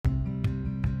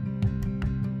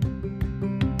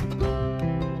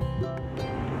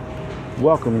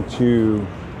Welcome to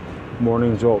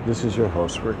Morning Jolt. This is your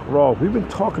host, Rick Rawls. We've been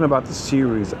talking about the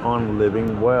series on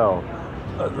living well,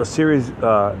 a series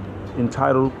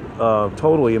entitled,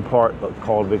 totally in part,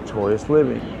 called Victorious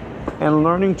Living, and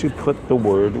learning to put the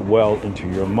word well into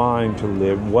your mind to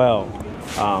live well.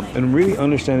 And really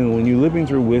understanding when you're living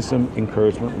through wisdom,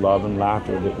 encouragement, love, and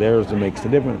laughter, that there's that makes the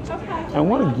difference. I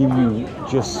want to give you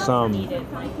just some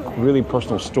really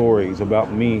personal stories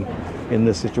about me in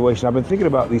this situation. I've been thinking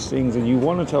about these things, and you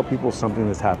want to tell people something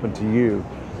that's happened to you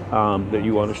that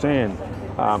you understand.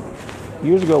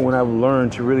 Years ago, when I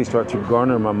learned to really start to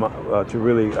garner my, to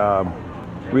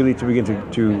begin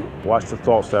to watch the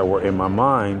thoughts that were in my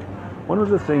mind, one of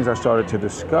the things I started to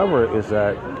discover is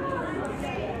that,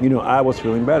 I was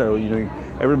feeling better.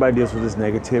 Everybody deals with this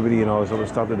negativity and all this other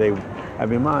stuff that they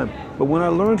have in mind. But when I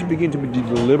learned to begin to be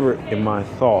deliberate in my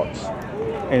thoughts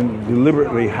and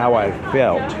deliberately how I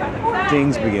felt,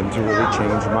 things began to really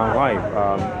change my life.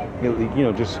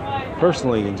 Just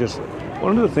personally, and just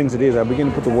one of the things it is, I began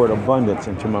to put the word abundance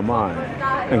into my mind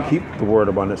and keep the word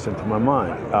abundance into my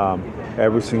mind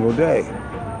every single day.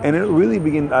 And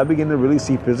I began to really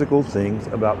see physical things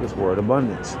about this word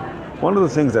abundance. One of the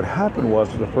things that happened was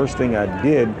one of the first things I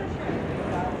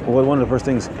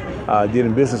did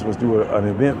in business was do an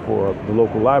event for the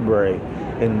local library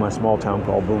in my small town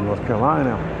called Boone, North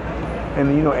Carolina.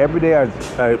 And every day I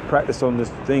practiced on this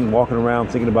thing, walking around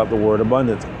thinking about the word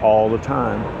abundance all the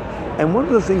time. And one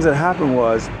of the things that happened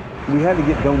was we had to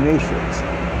get donations.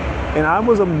 And I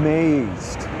was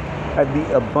amazed at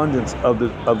the abundance of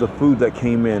the food that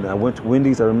came in. I went to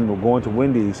Wendy's. I remember going to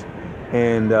Wendy's,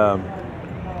 and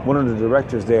one of the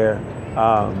directors there,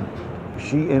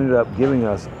 she ended up giving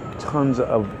us tons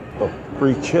of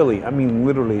free chili. I mean,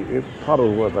 literally, it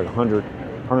probably was like $150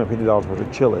 worth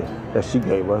of chili that she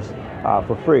gave us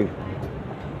for free.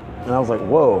 And I was like,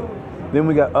 whoa. Then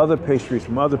we got other pastries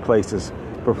from other places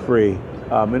for free.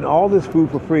 And all this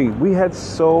food for free. We had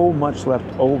so much left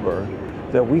over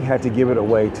that we had to give it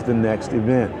away to the next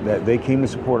event. That they came to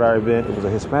support our event. It was a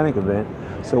Hispanic event.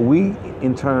 So we,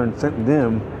 in turn, sent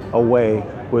them away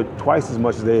with twice as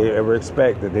much as they ever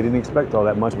expected. They didn't expect all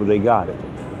that much, but they got it.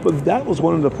 But that was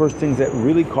one of the first things that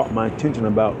really caught my attention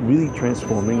about really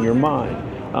transforming your mind.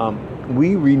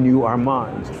 We renew our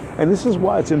minds. And this is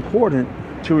why it's important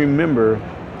to remember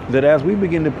that as we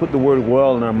begin to put the word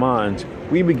well in our minds,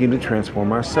 we begin to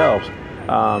transform ourselves.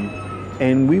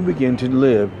 And we begin to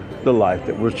live the life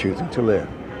that we're choosing to live.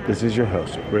 This is your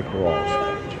host, Rick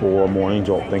Rawls, for Morning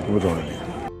Jolt. Thank you for joining me.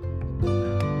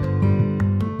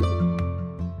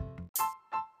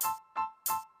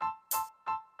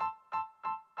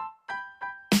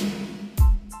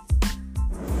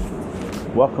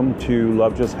 Welcome to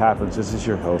Love Just Happens. This is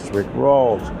your host, Rick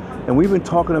Rawls. And we've been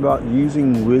talking about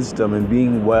using wisdom and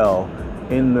being well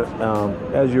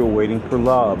as you're waiting for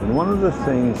love. And one of the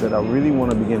things that I really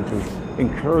want to begin to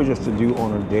encourage us to do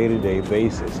on a day-to-day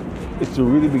basis is to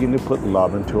really begin to put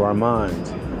love into our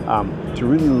minds. To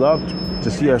really love,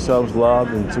 to see ourselves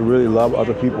loved, and to really love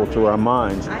other people through our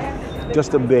minds.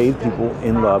 Just to bathe people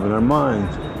in love in our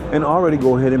minds. And already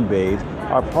go ahead and bathe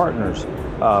our partners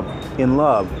in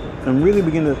love. And really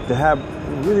begin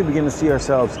to see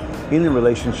ourselves in the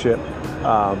relationship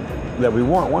that we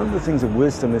want. One of the things of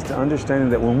wisdom is to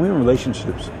understanding that when we're in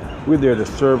relationships, we're there to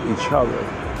serve each other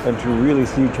and to really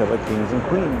see each other kings and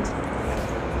queens.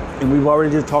 And we've already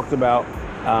just talked about,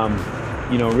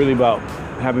 really about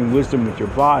having wisdom with your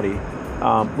body.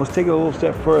 Let's take it a little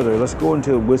step further. Let's go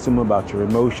into wisdom about your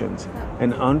emotions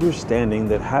and understanding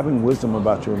that having wisdom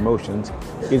about your emotions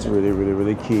is really, really,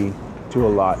 really key to a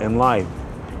lot in life.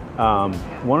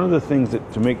 One of the things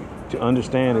to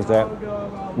understand is that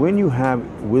when you have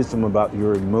wisdom about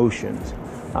your emotions,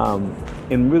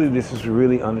 and really this is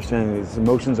really understanding these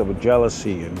emotions of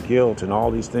jealousy and guilt and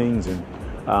all these things, and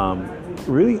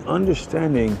really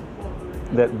understanding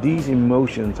that these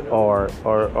emotions are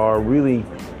really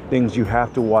things you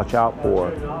have to watch out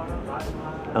for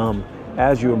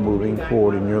as you're moving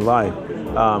forward in your life,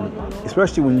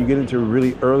 especially when you get into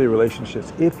really early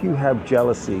relationships. If you have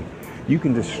jealousy, you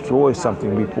can destroy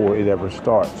something before it ever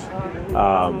starts.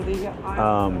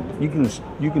 You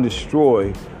can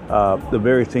destroy the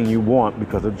very thing you want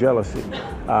because of jealousy.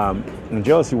 And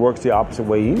jealousy works the opposite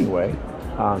way anyway.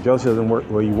 Jealousy doesn't work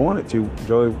where you want it to.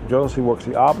 Jealousy works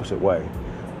the opposite way.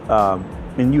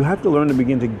 And you have to learn to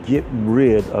begin to get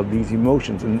rid of these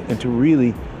emotions and to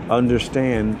really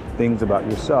understand things about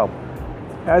yourself.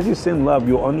 As you send love,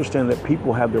 you'll understand that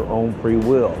people have their own free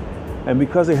will. And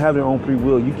because they have their own free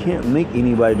will, you can't make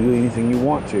anybody do anything you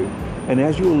want to. And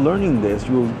as you're learning this,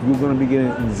 you're going to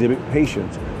begin to exhibit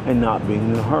patience and not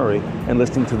being in a hurry and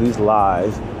listening to these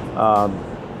lies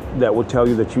that will tell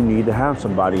you that you need to have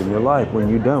somebody in your life when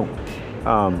you don't.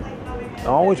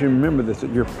 Always remember this,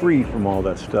 that you're free from all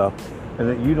that stuff and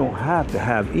that you don't have to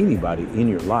have anybody in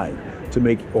your life to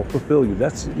make or fulfill you.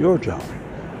 That's your job,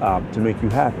 to make you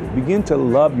happy. Begin to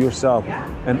love yourself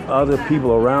and other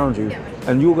people around you,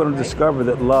 and you're going to discover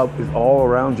that love is all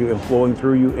around you and flowing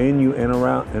through you, in you, and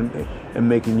around, and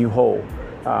making you whole.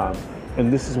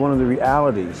 And this is one of the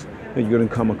realities that you're going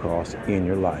to come across in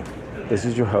your life. This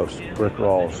is your host, Rick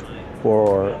Rawls,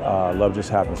 for Love Just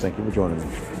Happens. Thank you for joining me.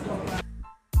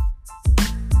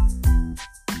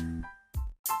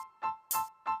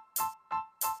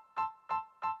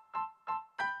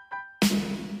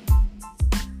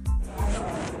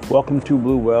 Welcome to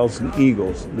Blue Whales and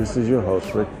Eagles. This is your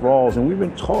host, Rick Rawls, and we've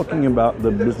been talking about the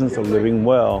business of living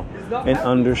well and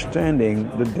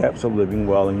understanding the depths of living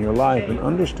well in your life and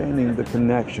understanding the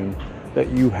connection that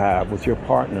you have with your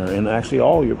partner and actually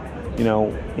all your,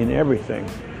 in everything.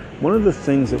 One of the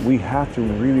things that we have to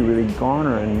really, really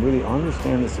garner and really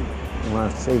understand this, when I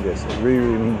say this, I really,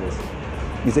 really mean this,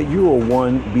 is that you are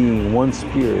one being, one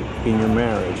spirit in your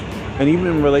marriage. And even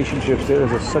in relationships,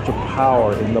 there is such a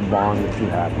power in the bond that you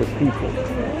have with people.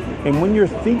 And when you're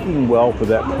thinking well for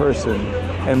that person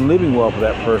and living well for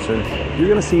that person, you're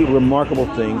going to see remarkable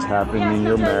things happening in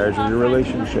your marriage or your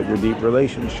relationship, your deep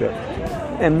relationship.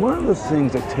 And one of the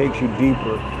things that takes you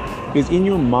deeper is in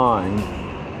your mind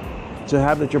to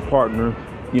have that your partner,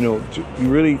 you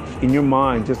really, in your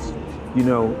mind, just,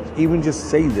 even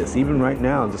just say this, even right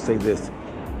now, just say this.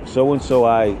 So-and-so,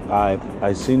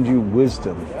 I send you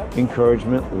wisdom,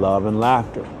 encouragement, love, and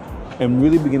laughter. And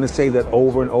really begin to say that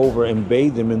over and over and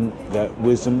bathe them in that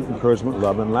wisdom, encouragement,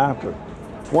 love, and laughter.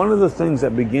 One of the things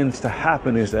that begins to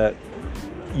happen is that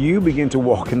you begin to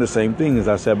walk in the same thing, as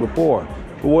I said before.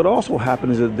 But what also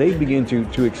happens is that they begin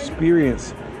to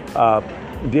experience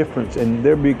difference, and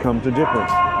there becomes a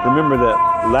difference. Remember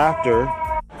that laughter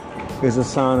is a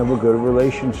sign of a good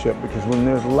relationship, because when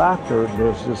there's laughter,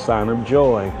 there's a sign of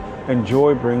joy, and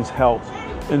joy brings health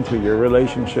into your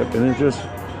relationship, and it's just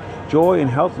joy and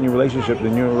health in your relationship,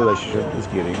 then your relationship is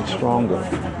getting stronger.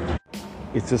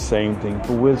 It's the same thing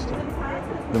for wisdom.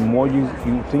 The more you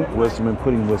think wisdom and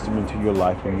putting wisdom into your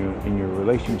life and in your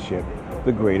relationship,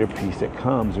 the greater peace that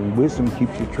comes. And wisdom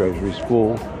keeps your treasuries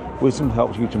full. Wisdom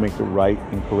helps you to make the right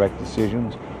and correct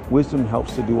decisions. Wisdom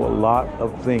helps to do a lot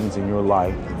of things in your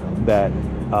life that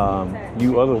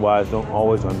you otherwise don't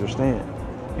always understand.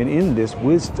 And in this,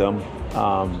 wisdom,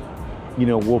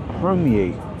 will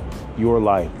permeate your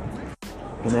life.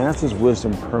 And as this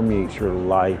wisdom permeates your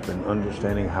life and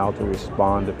understanding how to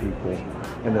respond to people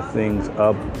and the things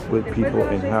with people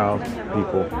and how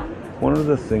people, one of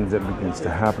the things that begins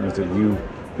to happen is that you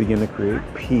begin to create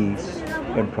peace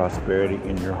and prosperity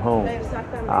in your home.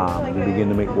 You begin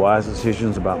to make wise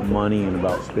decisions about money and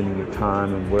about spending your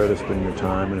time and where to spend your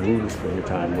time and who to spend your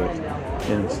time with,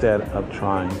 instead of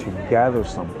trying to gather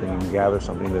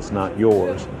something that's not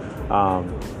yours,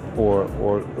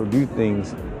 or do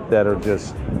things that are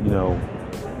just,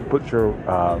 put your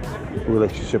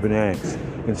relationship in angst.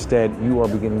 Instead, you are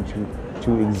beginning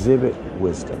to exhibit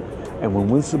wisdom. And when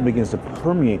wisdom begins to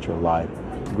permeate your life,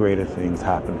 greater things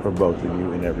happen for both of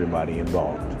you and everybody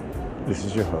involved. This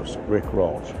is your host, Rick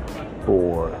Rawls,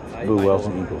 for Blue Whales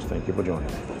and Eagles. Thank you for joining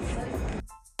me.